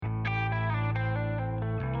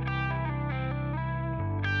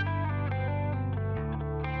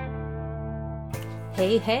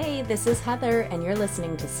Hey, this is Heather, and you're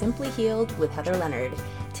listening to Simply Healed with Heather Leonard.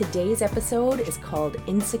 Today's episode is called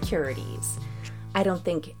Insecurities. I don't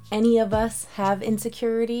think any of us have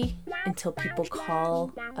insecurity until people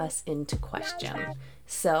call us into question.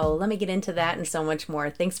 So let me get into that and so much more.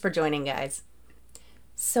 Thanks for joining, guys.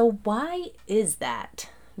 So why is that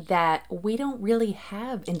we don't really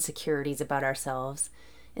have insecurities about ourselves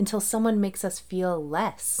until someone makes us feel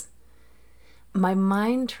less? My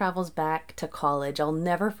mind travels back to college. I'll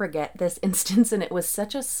never forget this instance, and it was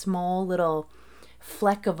such a small little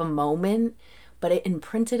fleck of a moment, but it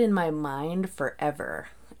imprinted in my mind forever.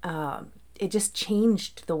 It just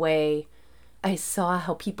changed the way I saw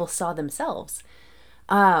how people saw themselves.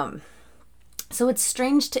 So it's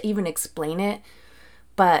strange to even explain it,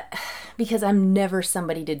 but because I'm never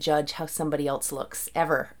somebody to judge how somebody else looks,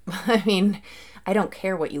 ever. I mean, I don't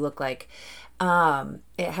care what you look like.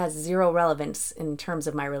 It has zero relevance in terms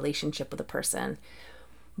of my relationship with a person.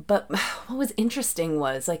 But what was interesting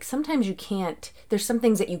was, like, sometimes there's some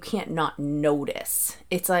things that you can't not notice.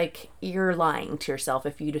 It's like you're lying to yourself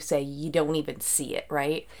if you just say you don't even see it,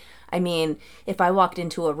 right? I mean, if I walked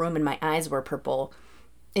into a room and my eyes were purple,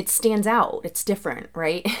 it stands out. It's different,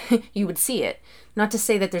 right? You would see it. Not to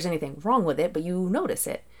say that there's anything wrong with it, but you notice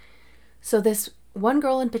it. So this one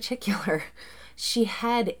girl in particular, she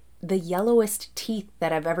had the yellowest teeth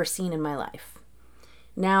that I've ever seen in my life.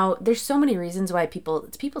 Now, there's so many reasons why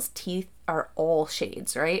people's teeth are all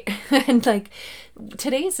shades, right? And like,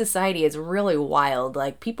 today's society is really wild.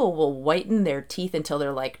 Like, people will whiten their teeth until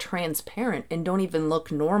they're like transparent and don't even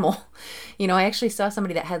look normal. You know, I actually saw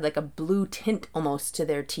somebody that had like a blue tint almost to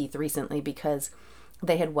their teeth recently because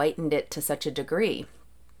they had whitened it to such a degree.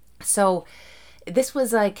 So this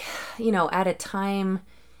was like, you know, at a time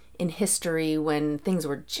in history when things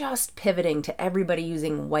were just pivoting to everybody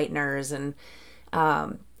using whiteners, and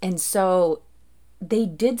so they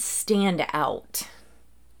did stand out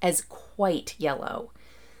as quite yellow.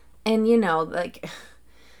 And you know, like,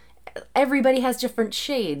 everybody has different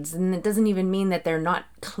shades, and it doesn't even mean that they're not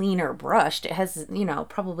clean or brushed. It has, you know,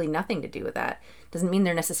 probably nothing to do with that. Doesn't mean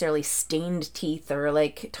they're necessarily stained teeth or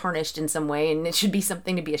like tarnished in some way, and it should be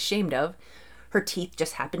something to be ashamed of. Her teeth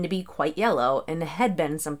just happened to be quite yellow, and it had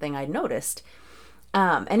been something I'd noticed.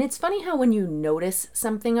 And it's funny how when you notice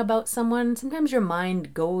something about someone, sometimes your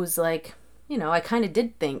mind goes like, you know, I kind of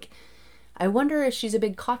did think, I wonder if she's a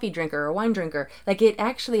big coffee drinker or wine drinker. Like, it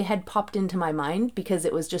actually had popped into my mind because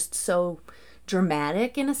it was just so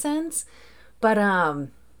dramatic in a sense. But,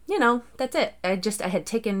 you know, that's it. I had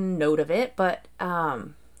taken note of it. But,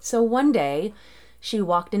 so one day she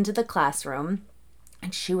walked into the classroom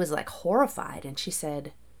and she was like horrified, and she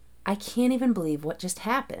said, I can't even believe what just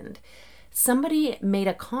happened. Somebody made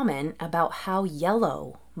a comment about how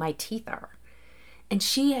yellow my teeth are. And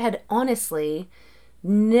she had honestly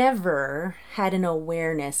never had an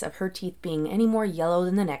awareness of her teeth being any more yellow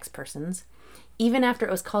than the next person's. Even after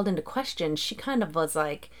it was called into question, she kind of was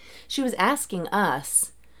like, she was asking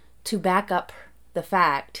us to back up the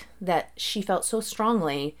fact that she felt so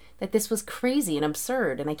strongly that this was crazy and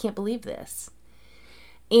absurd, and I can't believe this.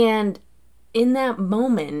 And in that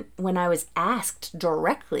moment, when I was asked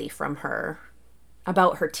directly from her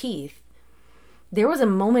about her teeth, there was a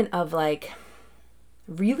moment of like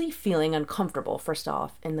really feeling uncomfortable, first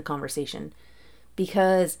off, in the conversation,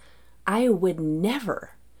 because I would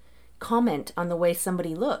never comment on the way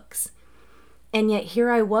somebody looks. And yet here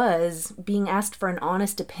I was being asked for an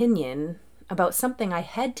honest opinion about something I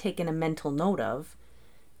had taken a mental note of.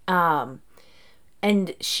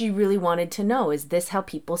 And she really wanted to know, is this how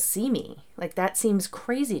people see me? Like, that seems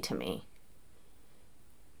crazy to me.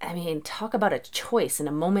 I mean, talk about a choice in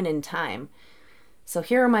a moment in time. So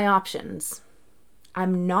here are my options.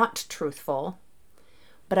 I'm not truthful,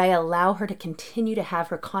 but I allow her to continue to have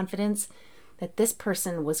her confidence that this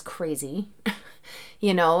person was crazy,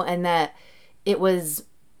 you know, and that it was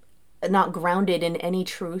not grounded in any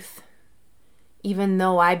truth, even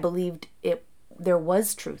though I believed there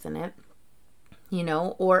was truth in it. You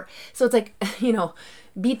know, or so it's like, you know,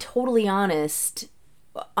 be totally honest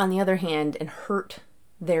on the other hand and hurt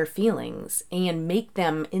their feelings and make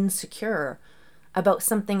them insecure about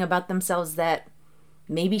something about themselves that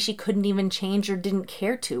maybe she couldn't even change or didn't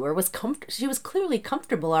care to, or she was clearly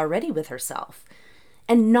comfortable already with herself,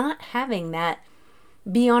 and not having that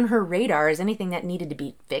be on her radar as anything that needed to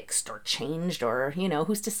be fixed or changed, or, you know,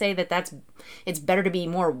 who's to say that it's better to be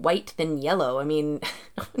more white than yellow? I mean,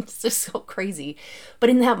 it's just so crazy. But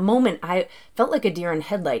in that moment, I felt like a deer in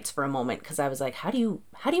headlights for a moment, because I was like, how do you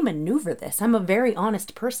maneuver this? I'm a very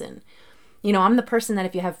honest person. You know, I'm the person that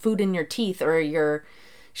if you have food in your teeth or you're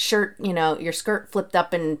shirt, your skirt flipped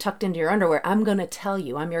up and tucked into your underwear, I'm going to tell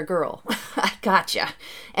you, I'm your girl. I gotcha.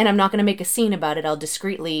 And I'm not going to make a scene about it. I'll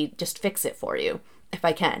discreetly just fix it for you if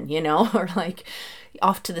I can, or like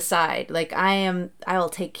off to the side. Like I will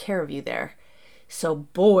take care of you there. So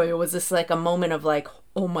boy, was this like a moment of like,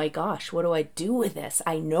 oh my gosh, what do I do with this?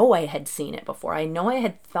 I know I had seen it before. I know I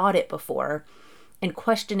had thought it before and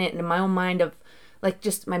questioned it in my own mind of like,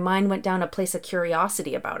 just my mind went down a place of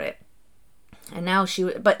curiosity about it. And now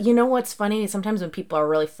but you know what's funny? Sometimes when people are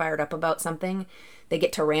really fired up about something, they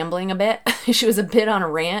get to rambling a bit. She was a bit on a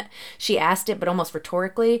rant. She asked it, but almost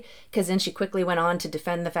rhetorically, because then she quickly went on to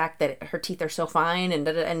defend the fact that her teeth are so fine,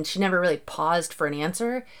 and she never really paused for an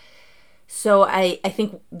answer. So I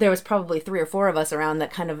think there was probably 3 or 4 of us around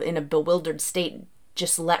that kind of in a bewildered state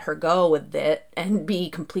just let her go with it and be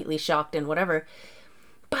completely shocked and whatever.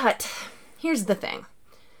 But here's the thing.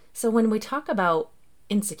 So when we talk about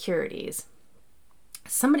insecurities,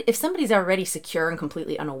 if somebody's already secure and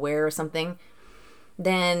completely unaware of something,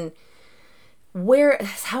 then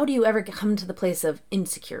how do you ever come to the place of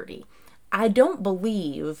insecurity? I don't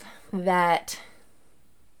believe that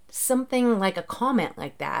something like a comment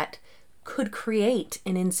like that could create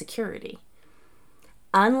an insecurity.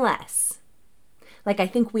 Unless, like, I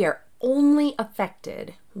think we are only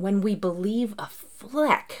affected when we believe a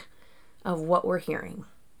fleck of what we're hearing.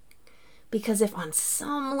 Because if on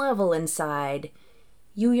some level inside,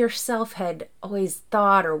 you yourself had always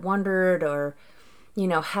thought or wondered or,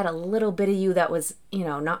 had a little bit of you that was,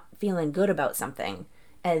 not feeling good about something,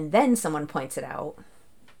 and then someone points it out,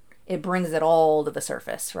 it brings it all to the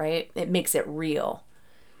surface, right? It makes it real.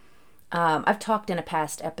 I've talked in a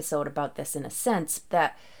past episode about this in a sense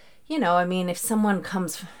that, if someone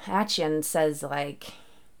comes at you and says like,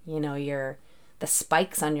 the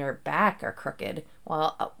spikes on your back are crooked.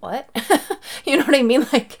 Well, what? You know what I mean?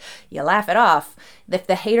 Like, you laugh it off. If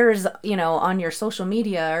the haters, on your social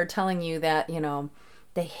media are telling you that,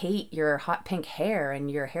 they hate your hot pink hair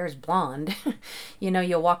and your hair's blonde,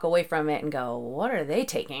 you'll walk away from it and go, what are they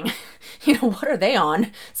taking? What are they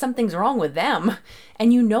on? Something's wrong with them.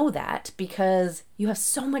 And you know that because you have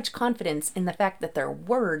so much confidence in the fact that their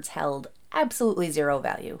words held absolutely zero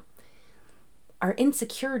value. Our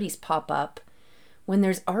insecurities pop up when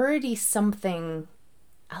there's already something,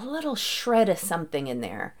 a little shred of something in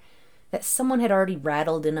there that someone had already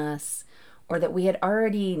rattled in us, or that we had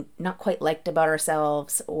already not quite liked about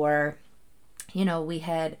ourselves, or, we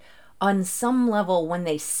had on some level when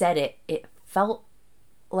they said it, it felt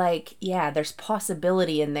like, yeah, there's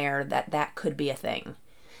possibility in there that could be a thing.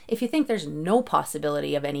 If you think there's no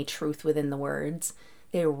possibility of any truth within the words,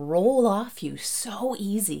 they roll off you so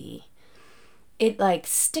easy. It like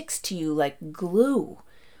sticks to you like glue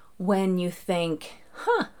when you think,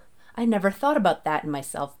 I never thought about that in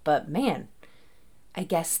myself, but man, I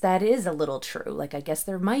guess that is a little true. Like, I guess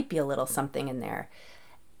there might be a little something in there.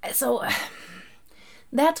 So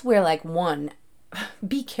that's where, like, one,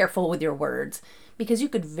 be careful with your words, because you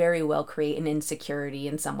could very well create an insecurity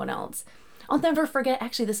in someone else. I'll never forget,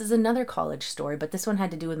 actually, this is another college story, but this one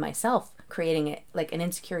had to do with myself creating it, like an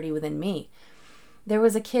insecurity within me. There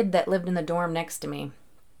was a kid that lived in the dorm next to me,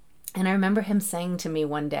 and I remember him saying to me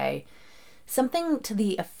one day, something to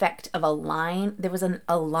the effect of a line. There was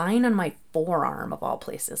a line on my forearm, of all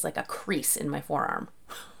places, like a crease in my forearm.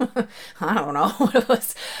 I don't know what it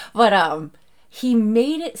was. But he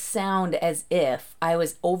made it sound as if I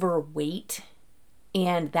was overweight,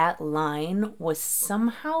 and that line was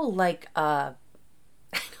somehow like I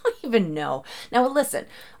don't even know. Now listen,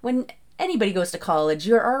 when anybody goes to college,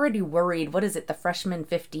 you're already worried. What is it, the freshman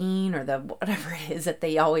 15 or the whatever it is that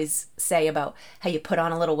they always say about how you put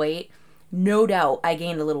on a little weight? No doubt I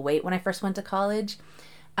gained a little weight when I first went to college.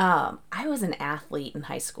 I was an athlete in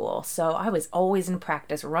high school, so I was always in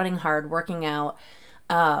practice, running hard, working out.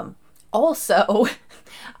 Also,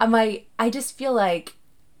 I just feel like,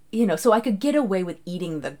 so I could get away with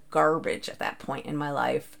eating the garbage at that point in my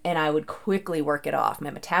life, and I would quickly work it off.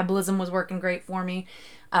 My metabolism was working great for me.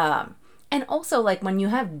 And also, like, when you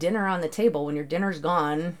have dinner on the table, when your dinner's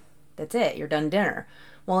gone, that's it, you're done dinner.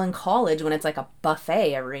 Well, in college, when it's like a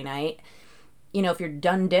buffet every night, if you're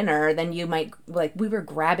done dinner, then you might, like, we were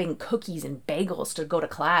grabbing cookies and bagels to go to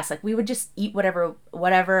class. Like, we would just eat whatever,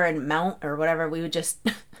 and mount or whatever. We would just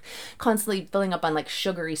constantly filling up on, like,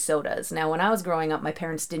 sugary sodas. Now, when I was growing up, my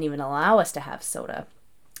parents didn't even allow us to have soda.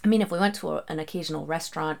 I mean, if we went to an occasional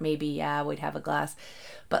restaurant, maybe, yeah, we'd have a glass.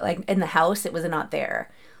 But, like, in the house, it was not there.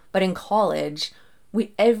 But in college,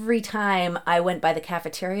 every time I went by the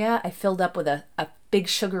cafeteria, I filled up with a big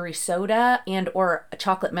sugary soda and or a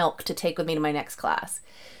chocolate milk to take with me to my next class.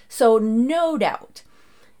 So no doubt,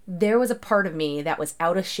 there was a part of me that was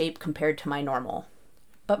out of shape compared to my normal.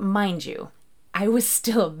 But mind you, I was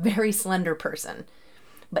still a very slender person.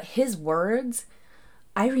 But his words,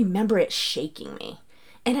 I remember it shaking me.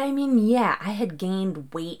 And I mean, yeah, I had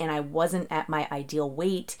gained weight and I wasn't at my ideal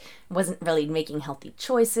weight, wasn't really making healthy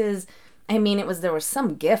choices. I mean, there was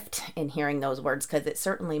some gift in hearing those words because it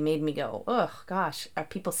certainly made me go, oh gosh, are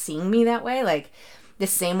people seeing me that way? Like the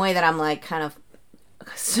same way that I'm like kind of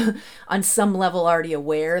on some level already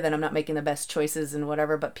aware that I'm not making the best choices and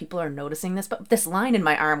whatever, but people are noticing this. But this line in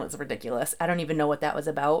my arm was ridiculous. I don't even know what that was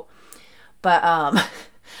about. But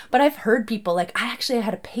but I've heard people like, I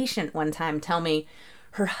had a patient one time tell me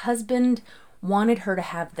her husband wanted her to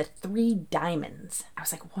have the 3 diamonds. I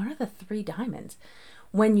was like, what are the 3 diamonds?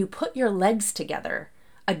 When you put your legs together,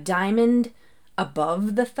 a diamond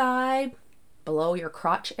above the thigh, below your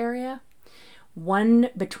crotch area, one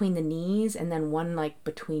between the knees, and then one like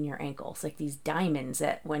between your ankles. Like these diamonds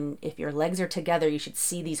that if your legs are together, you should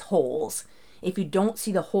see these holes. If you don't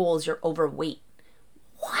see the holes, you're overweight.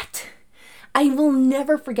 What? I will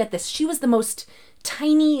never forget this. She was the most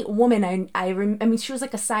tiny woman. I mean, she was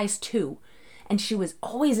like a size 2. And she was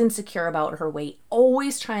always insecure about her weight,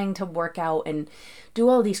 always trying to work out and do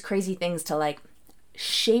all these crazy things to like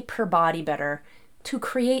shape her body better, to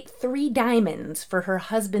create 3 diamonds for her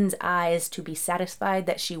husband's eyes to be satisfied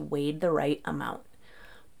that she weighed the right amount.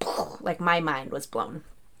 Like my mind was blown.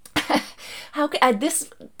 This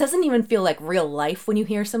doesn't even feel like real life when you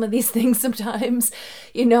hear some of these things sometimes.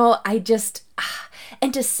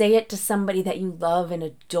 And to say it to somebody that you love and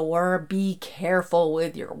adore, be careful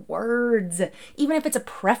with your words. Even if it's a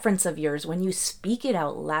preference of yours, when you speak it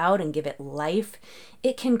out loud and give it life,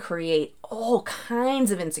 it can create all kinds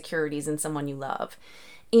of insecurities in someone you love.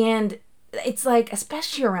 And it's like,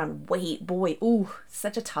 especially around weight, boy,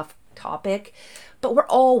 such a tough topic. But we're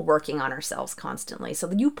all working on ourselves constantly. So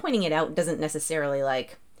you pointing it out doesn't necessarily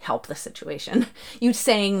like help the situation. You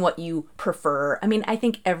saying what you prefer. I mean, I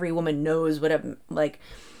think every woman knows what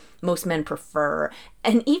most men prefer.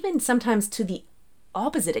 And even sometimes to the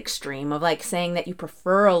opposite extreme of like saying that you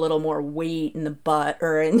prefer a little more weight in the butt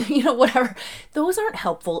or in, whatever. Those aren't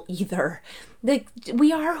helpful either. Like,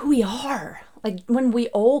 we are who we are. Like when we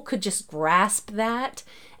all could just grasp that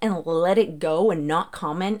and let it go and not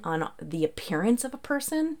comment on the appearance of a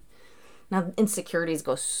person. Now, insecurities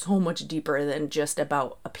go so much deeper than just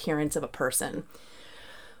about appearance of a person.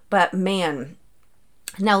 But man,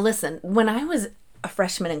 now listen, when I was a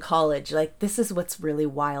freshman in college, like this is what's really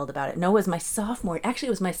wild about it. No, it was my sophomore. Actually,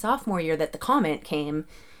 it was my sophomore year that the comment came.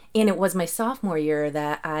 And it was my sophomore year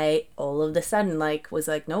that I all of a sudden was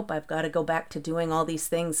like, nope, I've got to go back to doing all these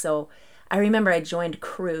things. So I remember I joined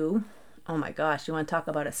crew. Oh my gosh, you want to talk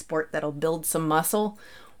about a sport that'll build some muscle?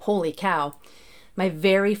 Holy cow. My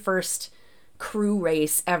very first crew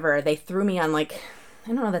race ever, they threw me on I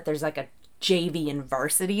don't know that there's like a JV and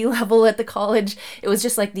varsity level at the college. It was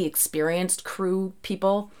just like the experienced crew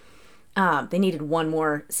people. They needed one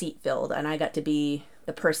more seat filled, and I got to be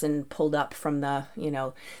the person pulled up from the,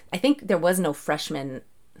 I think there was no freshman.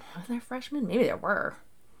 Was there freshmen? Maybe there were.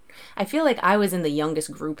 I feel like I was in the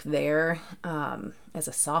youngest group there as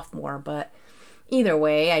a sophomore, but either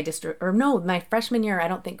way, my freshman year, I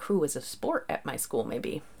don't think crew was a sport at my school,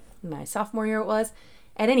 maybe. My sophomore year it was.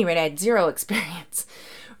 At any rate, I had 0 experience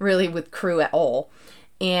really with crew at all.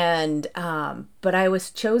 And, but I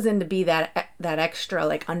was chosen to be that extra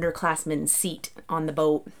underclassman seat on the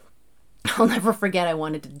boat. I'll never forget, I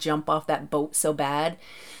wanted to jump off that boat so bad.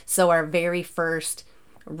 So our very first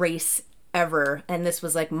race ever, and this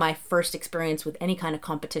was my first experience with any kind of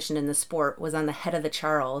competition in the sport, was on the head of the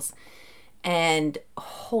Charles. And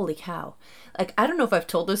holy cow. I don't know if I've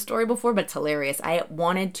told this story before, but it's hilarious. I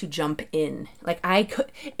wanted to jump in.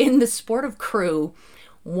 In the sport of crew,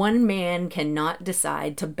 one man cannot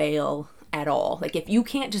decide to bail at all. If you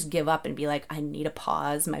can't just give up and be like, I need a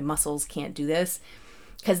pause, my muscles can't do this,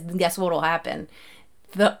 because guess what will happen?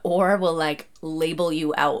 The oar will label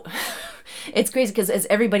you out. It's crazy because as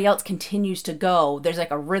everybody else continues to go, there's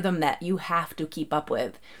a rhythm that you have to keep up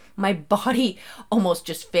with. My body almost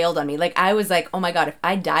just failed on me. I was like, oh my God, if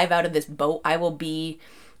I dive out of this boat, I will be,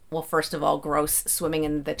 well, first of all, gross swimming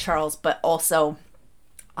in the Charles, but also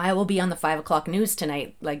I will be on the 5 o'clock news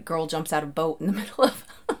tonight. Girl jumps out of boat in the middle of,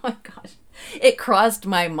 oh my gosh, it crossed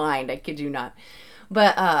my mind. I kid you not.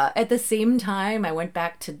 But at the same time, I went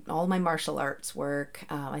back to all my martial arts work.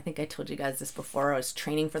 I think I told you guys this before. I was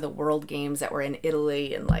training for the World Games that were in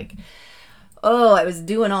Italy, and I was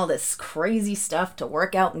doing all this crazy stuff to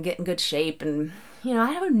work out and get in good shape. And,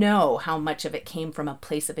 I don't know how much of it came from a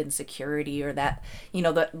place of insecurity or that,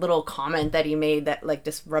 that little comment that he made that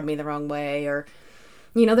just rubbed me the wrong way, or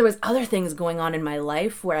There was other things going on in my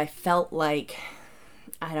life where I felt like,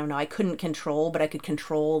 I don't know, I couldn't control, but I could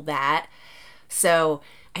control that. So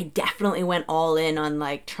I definitely went all in on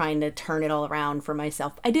like trying to turn it all around for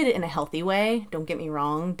myself. I did it in a healthy way, don't get me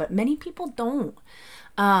wrong, but many people don't.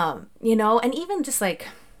 And even just like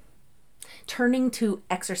turning to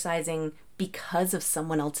exercising because of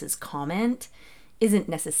someone else's comment isn't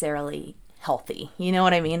necessarily healthy. You know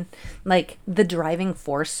what I mean? Like the driving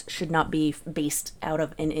force should not be based out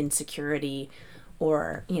of an insecurity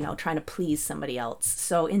or, trying to please somebody else.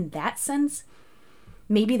 So in that sense,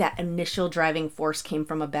 maybe that initial driving force came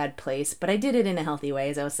from a bad place, but I did it in a healthy way,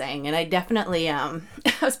 as I was saying. And I definitely, I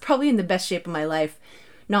was probably in the best shape of my life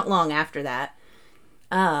not long after that.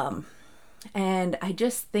 And I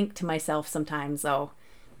just think to myself sometimes, though,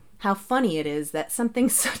 how funny it is that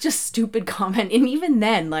something's such a stupid comment. And even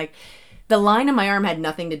then, like, the line on my arm had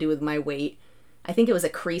nothing to do with my weight. I think it was a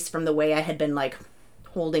crease from the way I had been, like,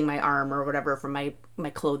 holding my arm or whatever from my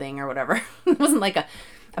clothing or whatever. It wasn't like a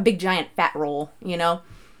big giant fat roll,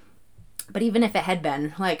 But even if it had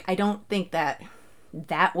been, like, I don't think that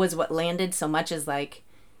was what landed so much as, like,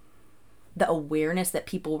 the awareness that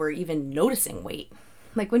people were even noticing weight.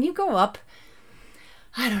 Like, when you go up,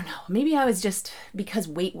 I don't know, maybe I was just, because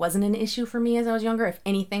weight wasn't an issue for me as I was younger. If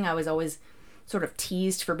anything, I was always sort of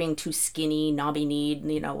teased for being too skinny, knobby-kneed,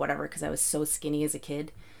 whatever, because I was so skinny as a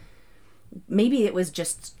kid. Maybe it was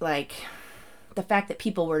just, like, the fact that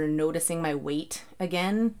people were noticing my weight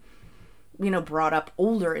again, brought up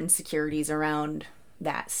older insecurities around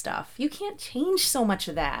that stuff. You can't change so much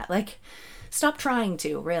of that. Like, stop trying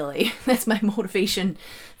to, really. That's my motivation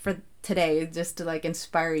for today, just to like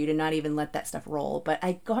inspire you to not even let that stuff roll. But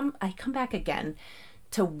I come back again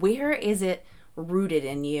to, where is it rooted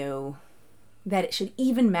in you that it should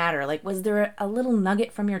even matter? Like, was there a little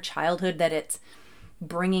nugget from your childhood that it's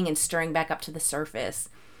bringing and stirring back up to the surface?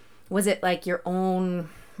 Was it like your own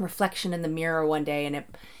reflection in the mirror one day and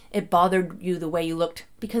it bothered you the way you looked?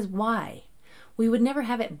 Because why? We would never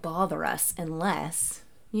have it bother us unless,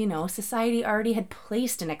 society already had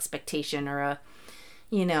placed an expectation or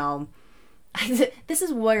this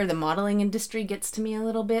is where the modeling industry gets to me a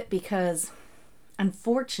little bit, because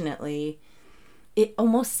unfortunately it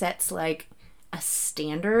almost sets like a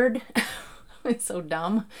standard. It's so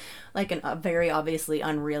dumb, like a very obviously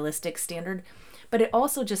unrealistic standard, but it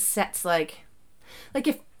also just sets like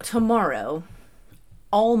if tomorrow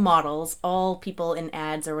all models, all people in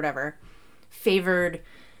ads or whatever favored,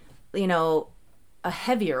 a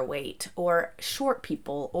heavier weight or short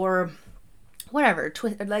people or whatever,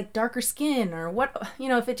 like darker skin or what,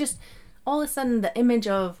 if it just all of a sudden the image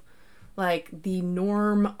of like the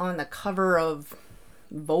norm on the cover of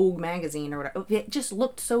Vogue magazine or whatever, it just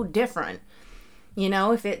looked so different,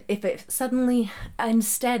 if it suddenly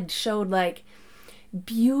instead showed like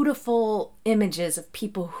beautiful images of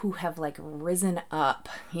people who have like risen up,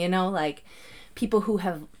 like people who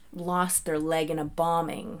have lost their leg in a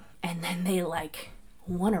bombing and then they like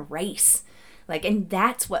won a race. Like, and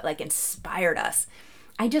that's what like inspired us.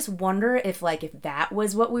 I just wonder if that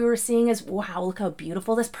was what we were seeing as, wow, look how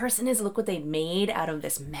beautiful this person is. Look what they made out of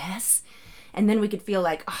this mess. And then we could feel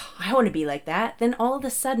like, oh, I want to be like that. Then all of a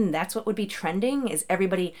sudden, that's what would be trending, is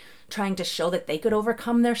everybody trying to show that they could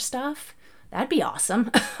overcome their stuff. That'd be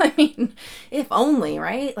awesome. I mean, if only,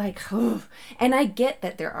 right? Like, oh. And I get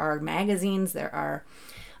that there are magazines, there are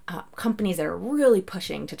companies that are really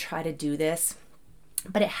pushing to try to do this.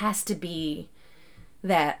 But it has to be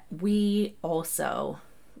that we also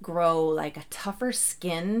grow like a tougher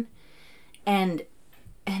skin and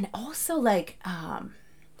also like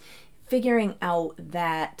figuring out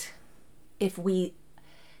that if we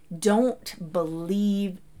don't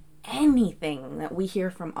believe anything that we hear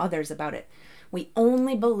from others about it, we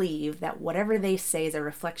only believe that whatever they say is a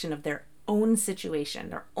reflection of their own situation,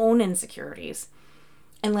 their own insecurities,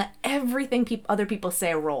 and let everything other people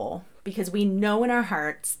say roll, because we know in our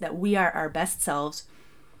hearts that we are our best selves.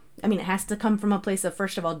 I mean, it has to come from a place of,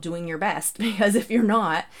 first of all, doing your best, because if you're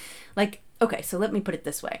not, like, okay, so let me put it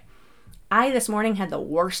this way. I this morning had the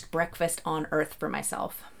worst breakfast on earth for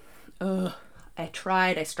myself. Ugh. I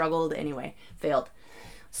tried, I struggled, anyway, failed.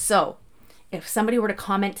 So if somebody were to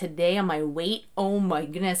comment today on my weight, oh my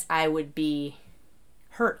goodness, I would be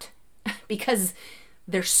hurt because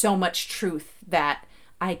there's so much truth that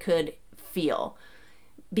I could feel,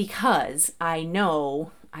 because I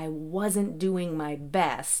know I wasn't doing my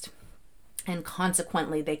best, and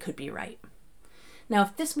consequently they could be right. Now,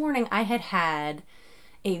 if this morning I had had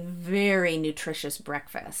a very nutritious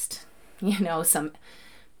breakfast, some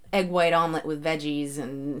egg white omelet with veggies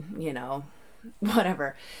and,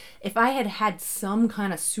 whatever, if I had had some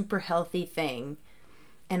kind of super healthy thing,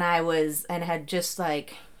 and had just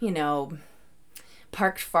like,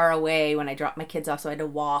 parked far away when I dropped my kids off, so I had to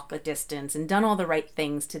walk a distance and done all the right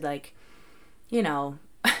things to like,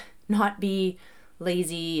 not be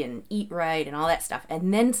lazy and eat right and all that stuff.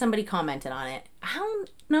 And then somebody commented on it. I don't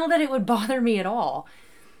know that it would bother me at all.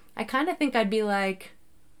 I kind of think I'd be like,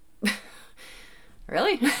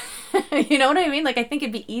 really? You know what I mean? Like, I think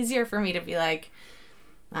it'd be easier for me to be like,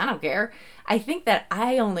 I don't care. I think that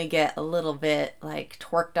I only get a little bit like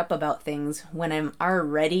torqued up about things when I'm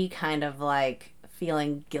already kind of like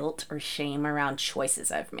feeling guilt or shame around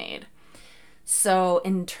choices I've made. So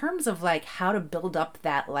in terms of like how to build up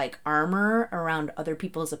that like armor around other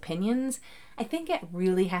people's opinions, I think it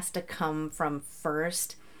really has to come from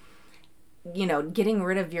first, getting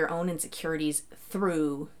rid of your own insecurities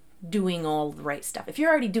through doing all the right stuff. If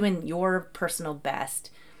you're already doing your personal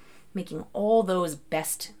best, making all those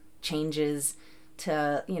best changes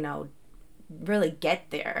to, really get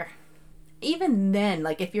there, even then,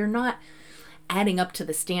 like if you're not adding up to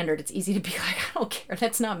the standard, it's easy to be like, I don't care.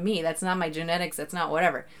 That's not me. That's not my genetics. That's not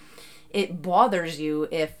whatever. It bothers you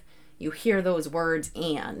if you hear those words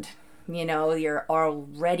and, you're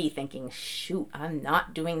already thinking, shoot, I'm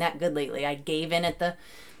not doing that good lately. I gave in at the,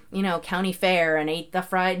 county fair and ate the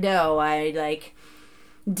fried dough. I like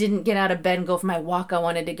didn't get out of bed and go for my walk I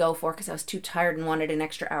wanted to go for because I was too tired and wanted an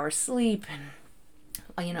extra hour's sleep.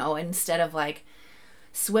 And, instead of like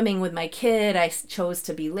swimming with my kid, I chose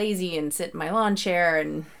to be lazy and sit in my lawn chair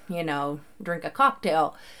and, drink a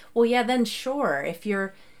cocktail. Well, yeah, then sure. If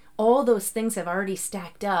all those things have already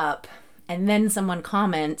stacked up and then someone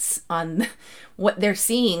comments on what they're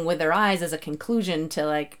seeing with their eyes as a conclusion to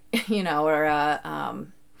like, or a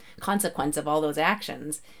consequence of all those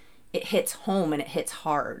actions, it hits home and it hits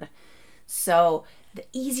hard. So the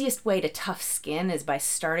easiest way to tough skin is by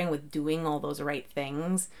starting with doing all those right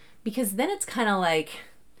things, because then it's kind of like,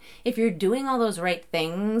 if you're doing all those right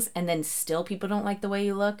things and then still people don't like the way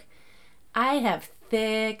you look, I have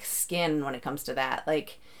thick skin when it comes to that.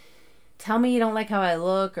 Like, tell me you don't like how I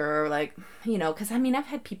look, or like, because I've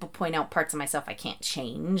had people point out parts of myself I can't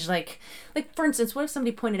change. Like for instance, what if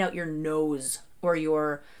somebody pointed out your nose or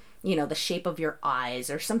your, the shape of your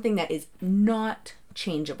eyes or something that is not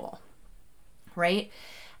changeable, right?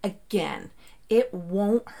 Again, it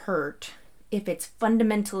won't hurt if it's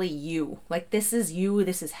fundamentally you. Like, this is you,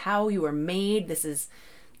 this is how you are made, this is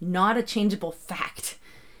not a changeable fact.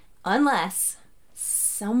 Unless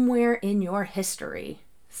somewhere in your history,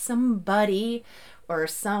 somebody or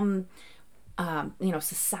some,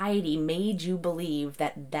 society made you believe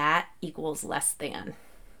that equals less than.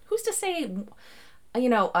 Who's to say,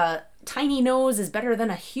 a tiny nose is better than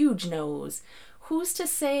a huge nose? Who's to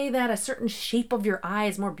say that a certain shape of your eye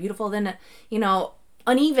is more beautiful than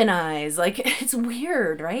uneven eyes? Like, it's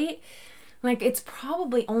weird, right? Like, it's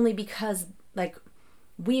probably only because like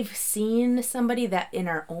we've seen somebody that in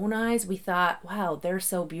our own eyes we thought, wow, they're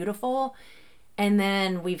so beautiful, and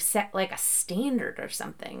then we've set like a standard or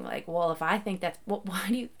something. Like, well, if I think that's, well, why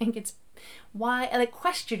do you think it's, why, like,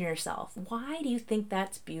 question yourself, why do you think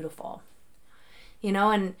that's beautiful?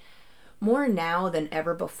 And more now than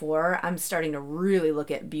ever before, I'm starting to really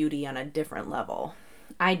look at beauty on a different level.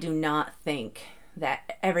 I do not think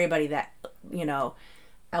that everybody that,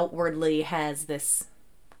 outwardly has this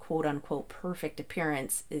quote unquote perfect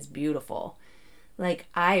appearance is beautiful. Like,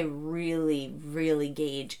 I really, really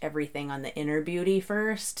gauge everything on the inner beauty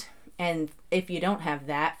first. And if you don't have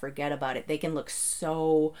that, forget about it. They can look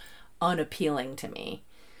so unappealing to me.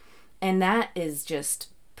 And that is just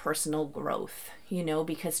personal growth,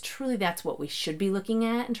 because truly that's what we should be looking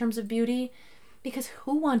at in terms of beauty. Because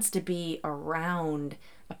who wants to be around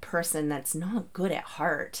a person that's not good at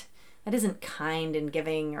heart, that isn't kind and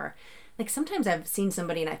giving? Or like, sometimes I've seen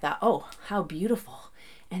somebody and I thought, oh, how beautiful.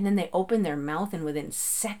 And then they open their mouth and within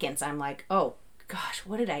seconds I'm like, oh gosh,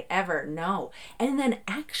 what did I ever know? And then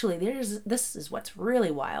actually this is what's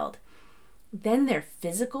really wild. Then their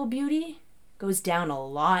physical beauty goes down a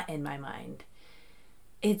lot in my mind.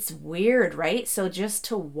 It's weird, right? So just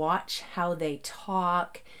to watch how they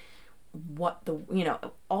talk, what the,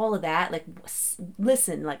 all of that, like,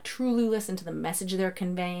 listen, like, truly listen to the message they're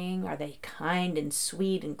conveying. Are they kind and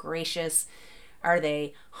sweet and gracious? Are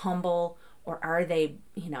they humble? Or are they,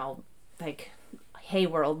 like, hey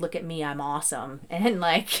world, look at me, I'm awesome. And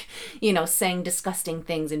like, saying disgusting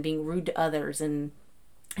things and being rude to others and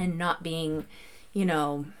not being,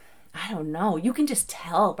 I don't know. You can just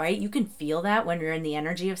tell, right? You can feel that when you're in the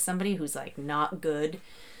energy of somebody who's like not good.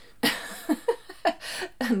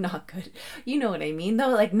 Not good. You know what I mean though?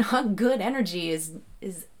 Like, not good energy is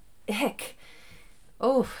ick.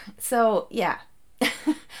 Oh, so yeah.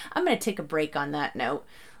 I'm going going to take a break on that note.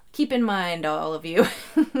 Keep in mind, all of you,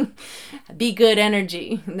 be good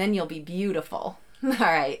energy, and then you'll be beautiful. All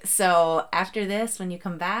right, so after this, when you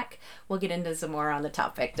come back, we'll get into some more on the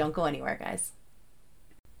topic. Don't go anywhere, guys.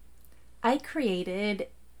 I created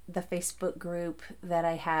the Facebook group that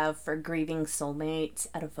I have for grieving soulmates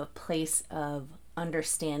out of a place of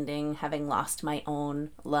understanding, having lost my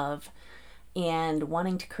own love, and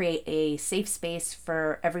wanting to create a safe space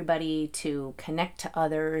for everybody to connect to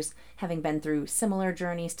others, having been through similar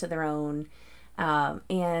journeys to their own.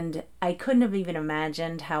 And I couldn't have even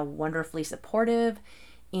imagined how wonderfully supportive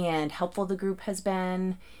and helpful the group has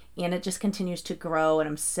been. And it just continues to grow, and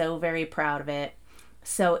I'm so very proud of it.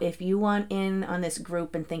 So if you want in on this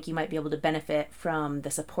group and think you might be able to benefit from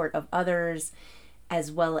the support of others,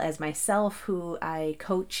 as well as myself, who I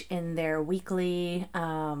coach in their weekly,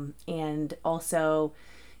 and also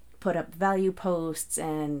put up value posts,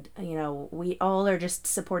 and we all are just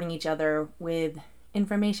supporting each other with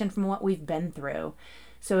information from what we've been through.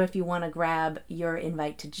 So if you want to grab your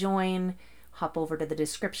invite to join, hop over to the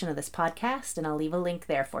description of this podcast and I'll leave a link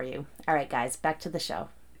there for you. All right, guys, back to the show.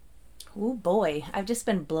 Oh boy, I've just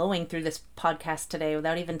been blowing through this podcast today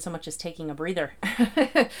without even so much as taking a breather.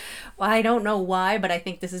 Well, I don't know why, but I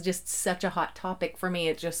think this is just such a hot topic for me.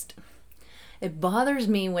 It bothers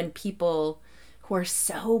me when people who are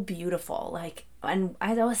so beautiful, and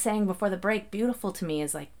as I was saying before the break, beautiful to me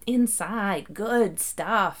is inside, good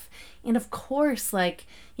stuff. And of course,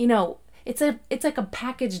 it's like a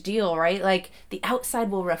package deal, right? The outside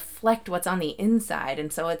will reflect what's on the inside.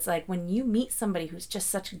 And so it's when you meet somebody who's just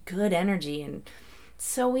such good energy, and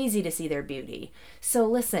so easy to see their beauty. So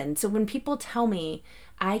listen, so when people tell me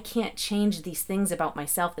I can't change these things about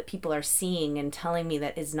myself that people are seeing and telling me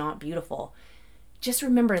that is not beautiful, just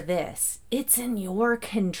remember this: it's in your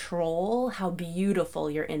control how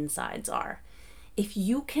beautiful your insides are. If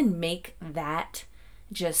you can make that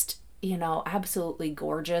just absolutely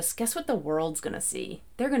gorgeous, guess what the world's going to see?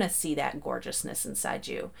 They're going to see that gorgeousness inside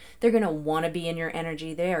you. They're going to want to be in your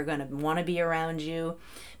energy. They are going to want to be around you.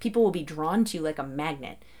 People will be drawn to you like a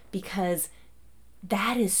magnet, because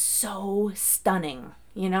that is so stunning.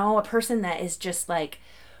 A person that is just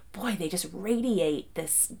boy, they just radiate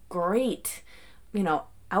this great,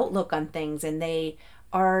 outlook on things, and they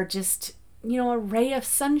are just, a ray of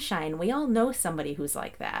sunshine. We all know somebody who's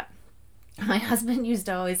like that. My husband used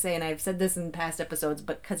to always say, and I've said this in past episodes,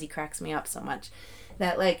 but because he cracks me up so much,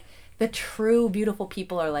 that the true beautiful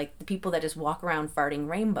people are the people that just walk around farting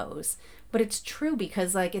rainbows. But it's true,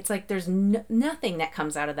 because there's nothing that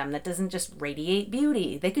comes out of them that doesn't just radiate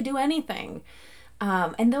beauty. They could do anything.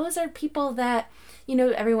 And those are people that,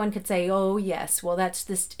 everyone could say, oh yes, well that's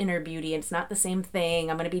this inner beauty, and it's not the same thing.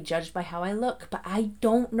 I'm going to be judged by how I look. But I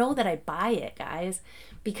don't know that I buy it, guys,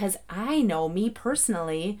 because I know, me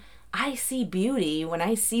personally, I see beauty when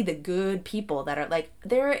I see the good people that are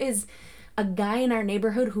there is a guy in our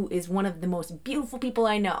neighborhood who is one of the most beautiful people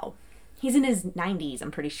I know. He's in his 90s,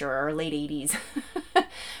 I'm pretty sure, or late 80s.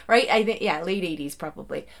 Right? I think, yeah, late 80s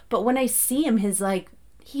probably. But when I see him,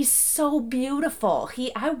 he's so beautiful.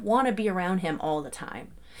 I want to be around him all the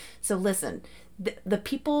time. So listen, the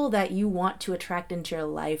people that you want to attract into your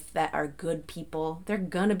life that are good people, they're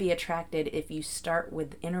going to be attracted if you start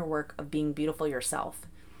with inner work of being beautiful yourself.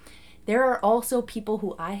 There are also people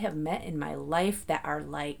who I have met in my life that are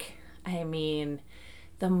the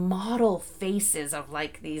model faces of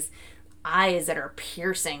these eyes that are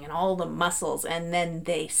piercing and all the muscles, and then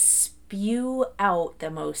they spew out the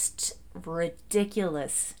most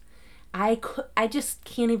ridiculous. I just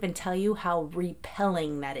can't even tell you how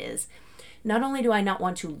repelling that is. Not only do I not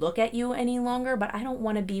want to look at you any longer, but I don't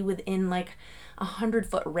want to be within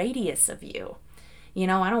 100-foot radius of you. I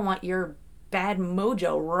don't want your bad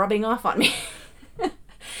mojo rubbing off on me.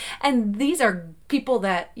 And these are people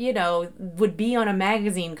that, would be on a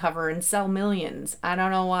magazine cover and sell millions. I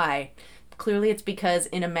don't know why. Clearly it's because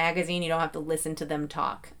in a magazine you don't have to listen to them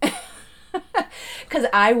talk. Because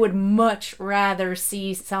I would much rather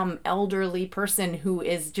see some elderly person who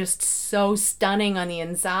is just so stunning on the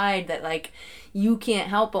inside that you can't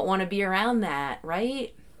help but want to be around that,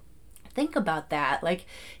 right? Think about that.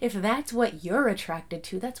 If that's what you're attracted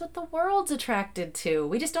to, that's what the world's attracted to.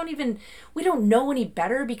 We don't know any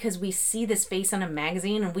better because we see this face on a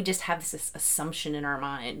magazine, and we just have this assumption in our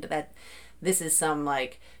mind that this is some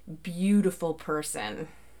beautiful person.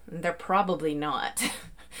 They're probably not.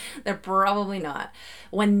 They're probably not.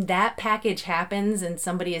 When that package happens and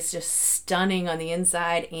somebody is just stunning on the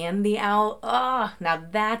inside and the out, now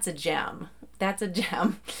that's a gem. That's a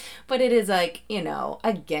gem. But it is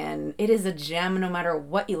again, it is a gem no matter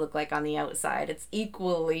what you look like on the outside. It's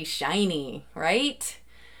equally shiny, right?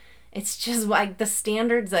 It's just like the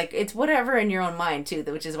standards, like it's whatever in your own mind too,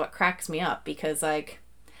 which is what cracks me up because like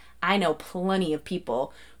I know plenty of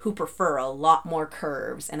people who prefer a lot more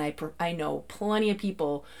curves, and I know plenty of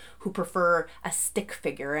people who prefer a stick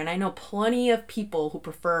figure, and I know plenty of people who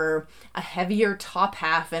prefer a heavier top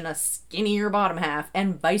half and a skinnier bottom half,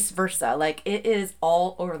 and vice versa. Like it is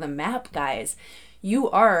all over the map, guys. You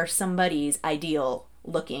are somebody's ideal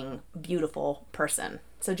looking, beautiful person.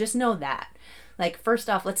 So just know that. Like, first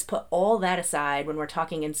off, let's put all that aside when we're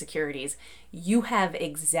talking insecurities. You have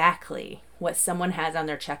exactly what someone has on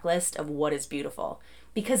their checklist of what is beautiful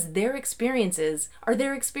because their experiences are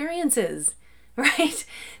their experiences, right?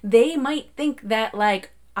 They might think that, like,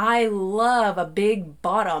 I love a big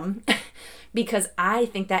bottom because I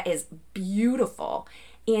think that is beautiful.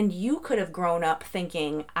 And you could have grown up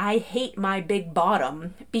thinking, I hate my big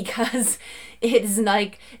bottom because it's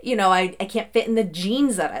like, I can't fit in the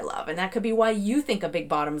jeans that I love. And that could be why you think a big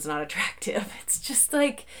bottom's not attractive. It's just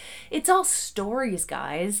like, it's all stories,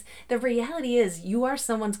 guys. The reality is you are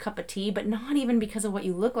someone's cup of tea, but not even because of what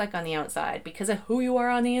you look like on the outside, because of who you are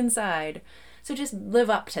on the inside. So just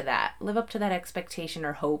live up to that. Live up to that expectation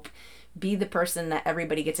or hope. Be the person that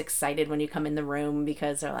everybody gets excited when you come in the room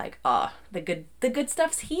because they're like, oh, the good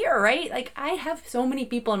stuff's here, right? Like I have so many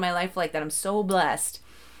people in my life like that. I'm so blessed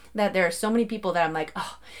that there are so many people that I'm like,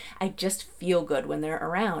 oh, I just feel good when they're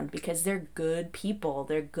around because they're good people.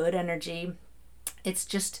 They're good energy. It's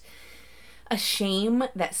just a shame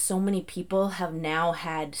that so many people have now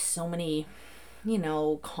had so many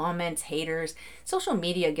comments, haters. Social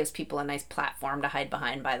media gives people a nice platform to hide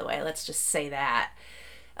behind, by the way. Let's just say that.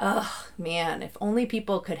 Oh, man, if only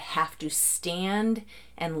people could have to stand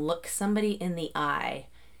and look somebody in the eye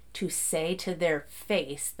to say to their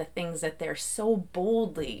face the things that they're so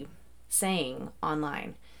boldly saying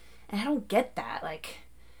online. And I don't get that. Like,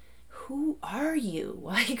 who are you?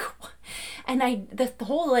 Like, and the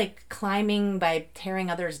whole like climbing by tearing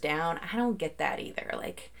others down, I don't get that either.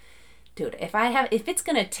 Like, dude, if it's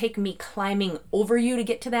gonna take me climbing over you to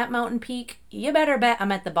get to that mountain peak, you better bet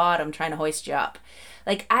I'm at the bottom trying to hoist you up.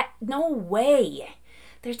 Like, no way.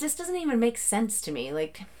 There just doesn't even make sense to me.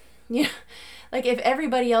 Like, like if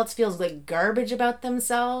everybody else feels like garbage about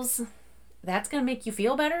themselves, that's gonna make you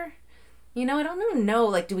feel better? I don't even know.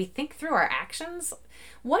 Like, do we think through our actions?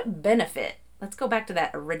 What benefit? Let's go back to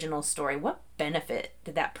that original story. What benefit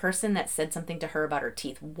did that person that said something to her about her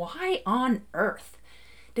teeth? Why on earth?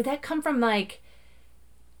 Did that come from like,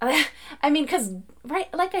 because,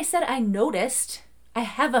 right, like I said, I noticed I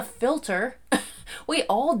have a filter. We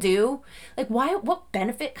all do. Like, what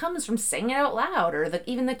benefit comes from saying it out loud or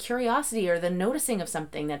even the curiosity or the noticing of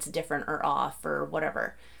something that's different or off or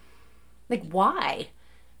whatever? Like, why?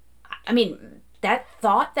 That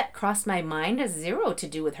thought that crossed my mind has zero to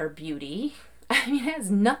do with her beauty. It has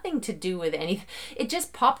nothing to do with anything. It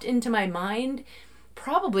just popped into my mind.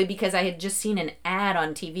 Probably because I had just seen an ad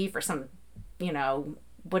on TV for some,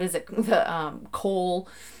 what is it, the coal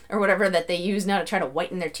or whatever that they use now to try to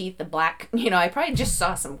whiten their teeth, the black, I probably just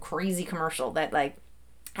saw some crazy commercial that like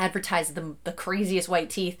advertised the craziest white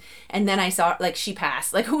teeth. And then I saw like she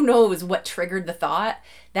passed. Like who knows what triggered the thought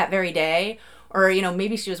that very day. Or,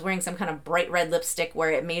 maybe she was wearing some kind of bright red lipstick where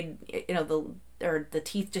it made, the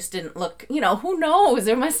teeth just didn't look, who knows?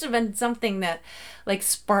 There must have been something that like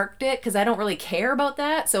sparked it because I don't really care about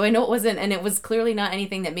that. So I know it wasn't, and it was clearly not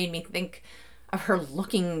anything that made me think of her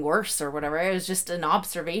looking worse or whatever. It was just an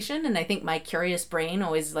observation. And I think my curious brain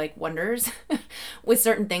always like wonders with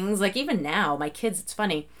certain things. Like even now, my kids, it's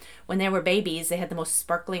funny, when they were babies, they had the most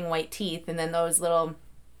sparkling white teeth and then those little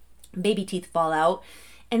baby teeth fall out.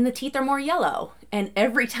 And the teeth are more yellow. And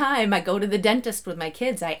every time I go to the dentist with my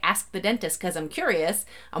kids, I ask the dentist because I'm curious.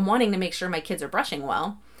 I'm wanting to make sure my kids are brushing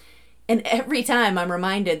well. And every time I'm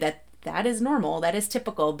reminded that is normal. That is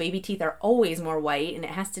typical. Baby teeth are always more white. And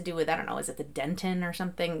it has to do with, I don't know, is it the dentin or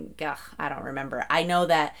something? Ugh, I don't remember. I know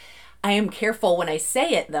that I am careful when I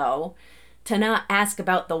say it, though, to not ask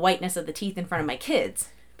about the whiteness of the teeth in front of my kids.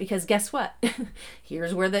 Because guess what?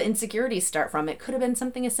 Here's where the insecurities start from. It could have been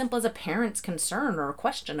something as simple as a parent's concern or a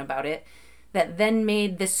question about it that then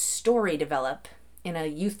made this story develop in a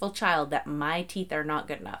youthful child that my teeth are not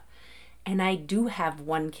good enough. And I do have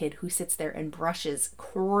one kid who sits there and brushes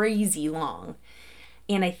crazy long.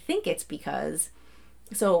 And I think it's because,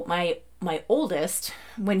 so my oldest,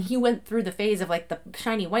 when he went through the phase of like the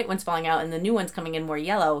shiny white ones falling out and the new ones coming in more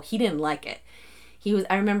yellow, he didn't like it.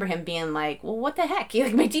 I remember him being like, well, what the heck?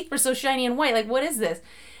 Like, my teeth were so shiny and white. Like, what is this?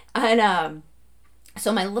 And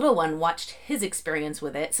so my little one watched his experience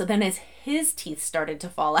with it. So then as his teeth started to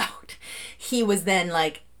fall out, he was then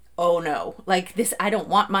like, oh no, like this, I don't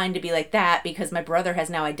want mine to be like that because my brother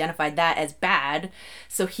has now identified that as bad.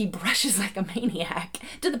 So he brushes like a maniac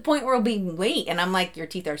to the point where he'll be late. And I'm like, your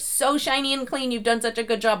teeth are so shiny and clean. You've done such a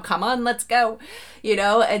good job. Come on, let's go.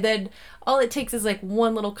 And then all it takes is like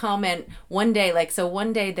one little comment one day. So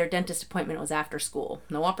one day their dentist appointment was after school.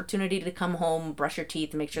 No opportunity to come home, brush your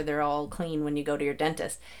teeth, and make sure they're all clean when you go to your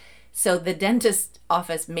dentist. So the dentist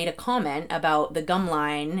office made a comment about the gum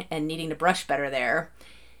line and needing to brush better there.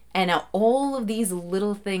 And now all of these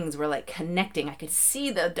little things were like connecting. I could see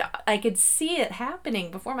it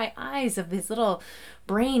happening before my eyes, of this little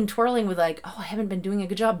brain twirling with like, oh, I haven't been doing a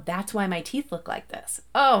good job. That's why my teeth look like this.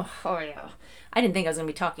 Oh yeah. I didn't think I was going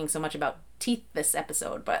to be talking so much about teeth this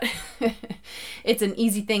episode, but it's an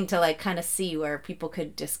easy thing to like kind of see where people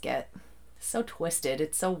could just get so twisted.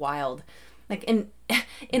 It's so wild. Like in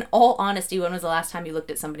all honesty, when was the last time you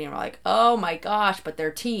looked at somebody and were like, oh my gosh, but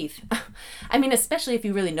their teeth? I mean, especially if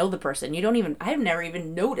you really know the person. I've never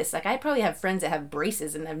even noticed. Like I probably have friends that have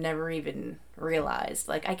braces and I've never even realized.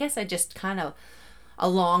 Like I guess I just kind of a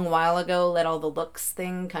long while ago let all the looks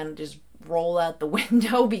thing kind of just roll out the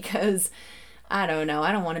window because I don't know.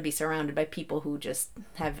 I don't want to be surrounded by people who just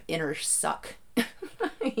have inner suck.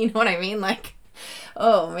 You know what I mean? Like,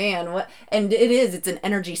 oh man, what? And it's an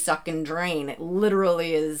energy suck and drain. It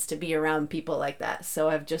literally is to be around people like that. So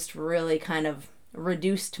I've just really kind of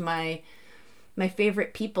reduced my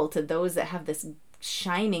favorite people to those that have this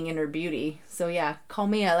shining inner beauty. So yeah, call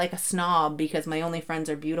me like a snob because my only friends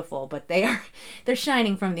are beautiful, but they're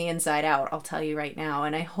shining from the inside out. I'll tell you right now,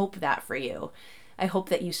 and I hope that for you. I hope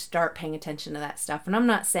that you start paying attention to that stuff. And I'm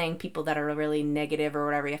not saying people that are really negative or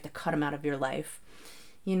whatever, you have to cut them out of your life.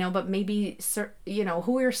 But maybe,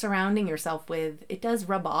 who you're surrounding yourself with, it does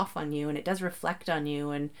rub off on you and it does reflect on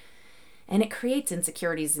you and it creates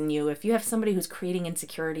insecurities in you. If you have somebody who's creating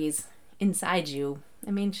insecurities inside you,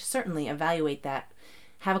 I mean, certainly evaluate that.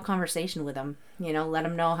 Have a conversation with them, let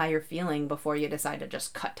them know how you're feeling before you decide to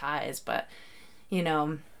just cut ties. But,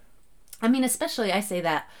 especially I say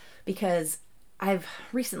that because I've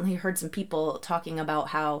recently heard some people talking about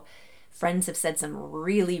how friends have said some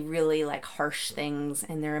really, really like harsh things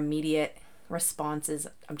and their immediate response is,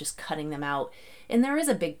 I'm just cutting them out. And there is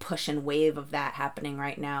a big push and wave of that happening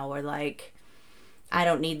right now where like, I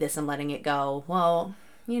don't need this, I'm letting it go. Well,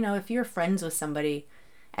 if you're friends with somebody,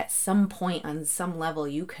 at some point on some level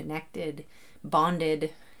you connected,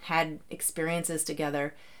 bonded, had experiences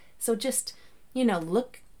together. So just,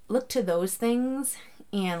 look to those things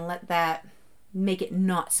and let that make it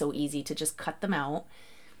not so easy to just cut them out.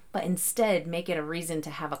 But instead make it a reason to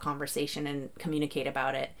have a conversation and communicate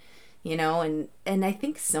about it, and I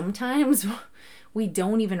think sometimes we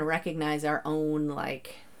don't even recognize our own,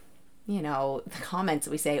 like, the comments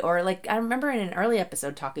we say, or like, I remember in an early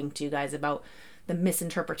episode talking to you guys about the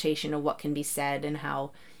misinterpretation of what can be said and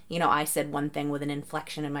how, I said one thing with an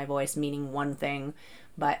inflection in my voice, meaning one thing,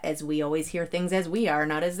 but as we always hear things as we are,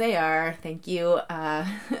 not as they are. Thank you,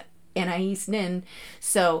 Anais Nin.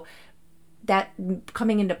 So, that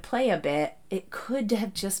coming into play a bit, it could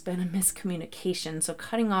have just been a miscommunication. So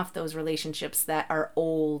cutting off those relationships that are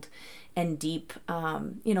old and deep,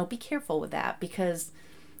 be careful with that because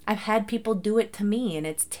I've had people do it to me and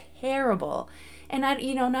it's terrible. And not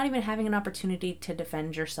even having an opportunity to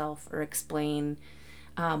defend yourself or explain.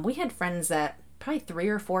 We had friends that probably 3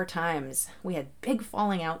 or 4 times we had big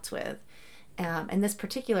falling outs with. And this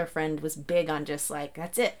particular friend was big on just like,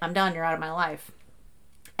 that's it, I'm done, you're out of my life.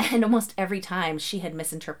 And almost every time she had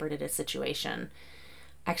misinterpreted a situation.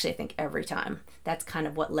 Actually, I think every time. That's kind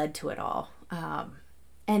of what led to it all.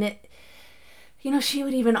 And it, she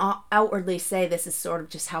would even outwardly say, this is sort of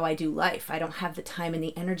just how I do life. I don't have the time and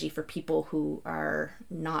the energy for people who are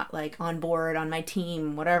not like on board, on my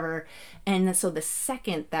team, whatever. And so the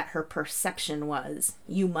second that her perception was,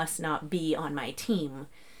 you must not be on my team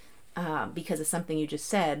because of something you just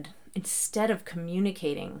said, instead of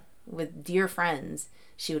communicating with dear friends,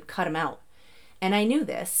 she would cut them out. And I knew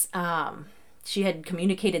this. She had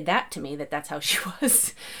communicated that to me, that's how she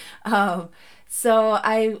was. So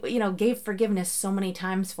I, gave forgiveness so many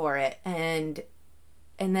times for it. And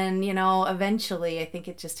then, eventually I think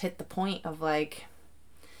it just hit the point of like,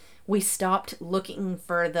 we stopped looking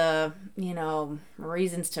for the,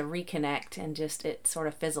 reasons to reconnect and just, it sort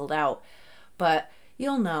of fizzled out. But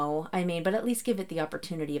but at least give it the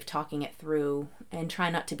opportunity of talking it through and try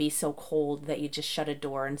not to be so cold that you just shut a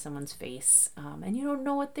door in someone's face and you don't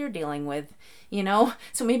know what they're dealing with,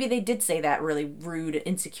 So maybe they did say that really rude,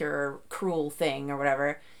 insecure, cruel thing or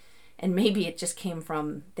whatever. And maybe it just came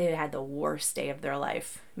from they had the worst day of their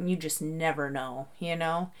life. And you just never know, you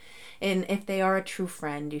know? And if they are a true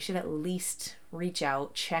friend, you should at least reach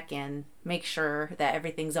out, check in, make sure that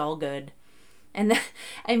everything's all good. And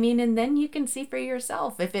and then you can see for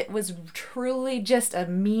yourself if it was truly just a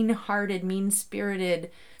mean-hearted, mean-spirited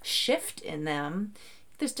shift in them.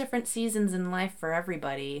 There's different seasons in life for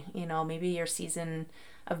everybody. You know, maybe your season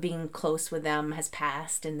of being close with them has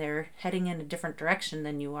passed and they're heading in a different direction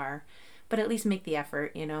than you are. But at least make the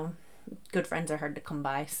effort, you know. Good friends are hard to come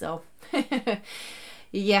by, so.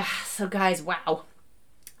 Yeah, so guys, wow.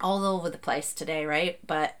 All over the place today, right?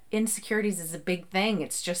 But insecurities is a big thing.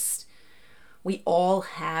 It's just, we all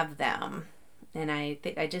have them. And I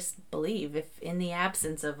just believe if in the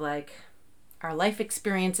absence of like our life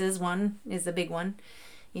experiences, one is a big one,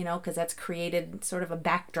 you know, because that's created sort of a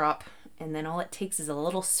backdrop. And then all it takes is a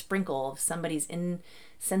little sprinkle of somebody's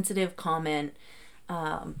insensitive comment,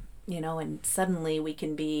 you know, and suddenly we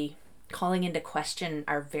can be calling into question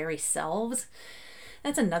our very selves.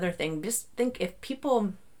 That's another thing. Just think, if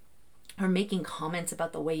people are making comments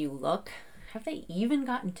about the way you look, have they even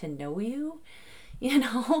gotten to know you? You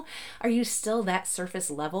know, are you still that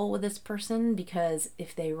surface level with this person? Because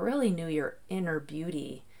if they really knew your inner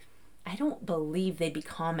beauty, I don't believe they'd be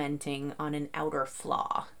commenting on an outer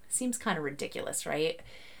flaw. Seems kind of ridiculous, right?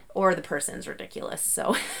 Or the person's ridiculous.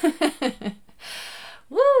 So,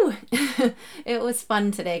 woo! It was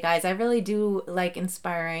fun today, guys. I really do like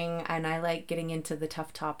inspiring, and I like getting into the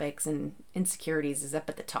tough topics, and insecurities is up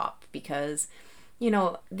at the top because, you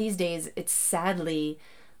know, these days it's sadly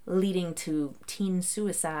leading to teen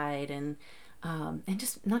suicide and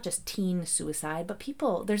just not just teen suicide, but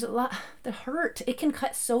people, there's a lot, the hurt, it can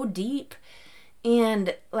cut so deep.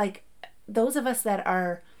 And like those of us that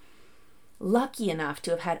are lucky enough to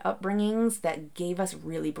have had upbringings that gave us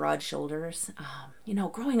really broad shoulders. You know,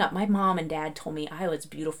 growing up, my mom and dad told me I was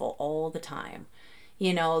beautiful all the time.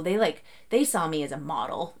 You know, they saw me as a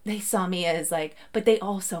model. They saw me as like, but they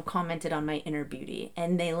also commented on my inner beauty,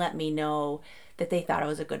 and they let me know that they thought I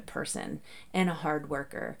was a good person and a hard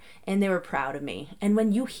worker, and they were proud of me. And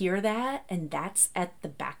when you hear that, and that's at the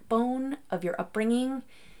backbone of your upbringing,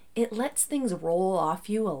 it lets things roll off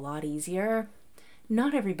you a lot easier.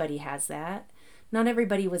 Not everybody has that. Not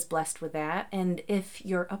everybody was blessed with that. And if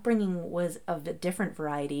your upbringing was of a different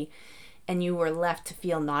variety and you were left to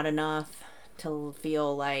feel not enough, to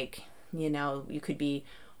feel like, you know, you could be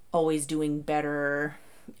always doing better,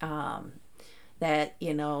 that,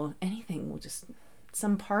 you know, anything, just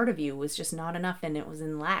some part of you was just not enough and it was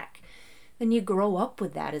in lack, then you grow up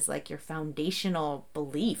with that as like your foundational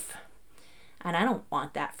belief. And I don't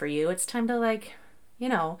want that for you. It's time to like, you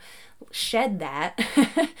know, shed that.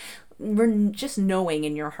 We're just knowing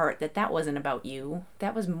in your heart that that wasn't about you.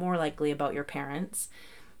 That was more likely about your parents,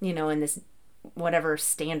 you know, and this whatever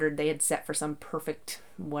standard they had set for some perfect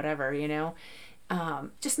whatever, you know,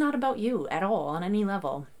 just not about you at all on any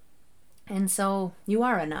level. And so you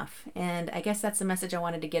are enough. And I guess that's the message I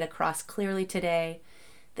wanted to get across clearly today.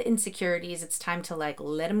 The insecurities, it's time to like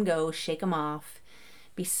let them go, shake them off.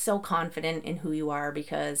 Be so confident in who you are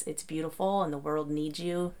because it's beautiful and the world needs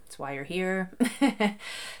you. That's why you're here.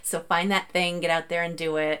 So find that thing, get out there and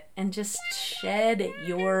do it, and just shed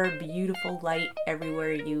your beautiful light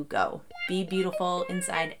everywhere you go. Be beautiful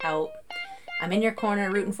inside out. I'm in your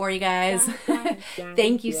corner rooting for you guys.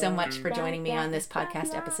 Thank you so much for joining me on this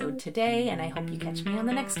podcast episode today, and I hope you catch me on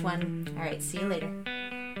the next one. All right, see you later.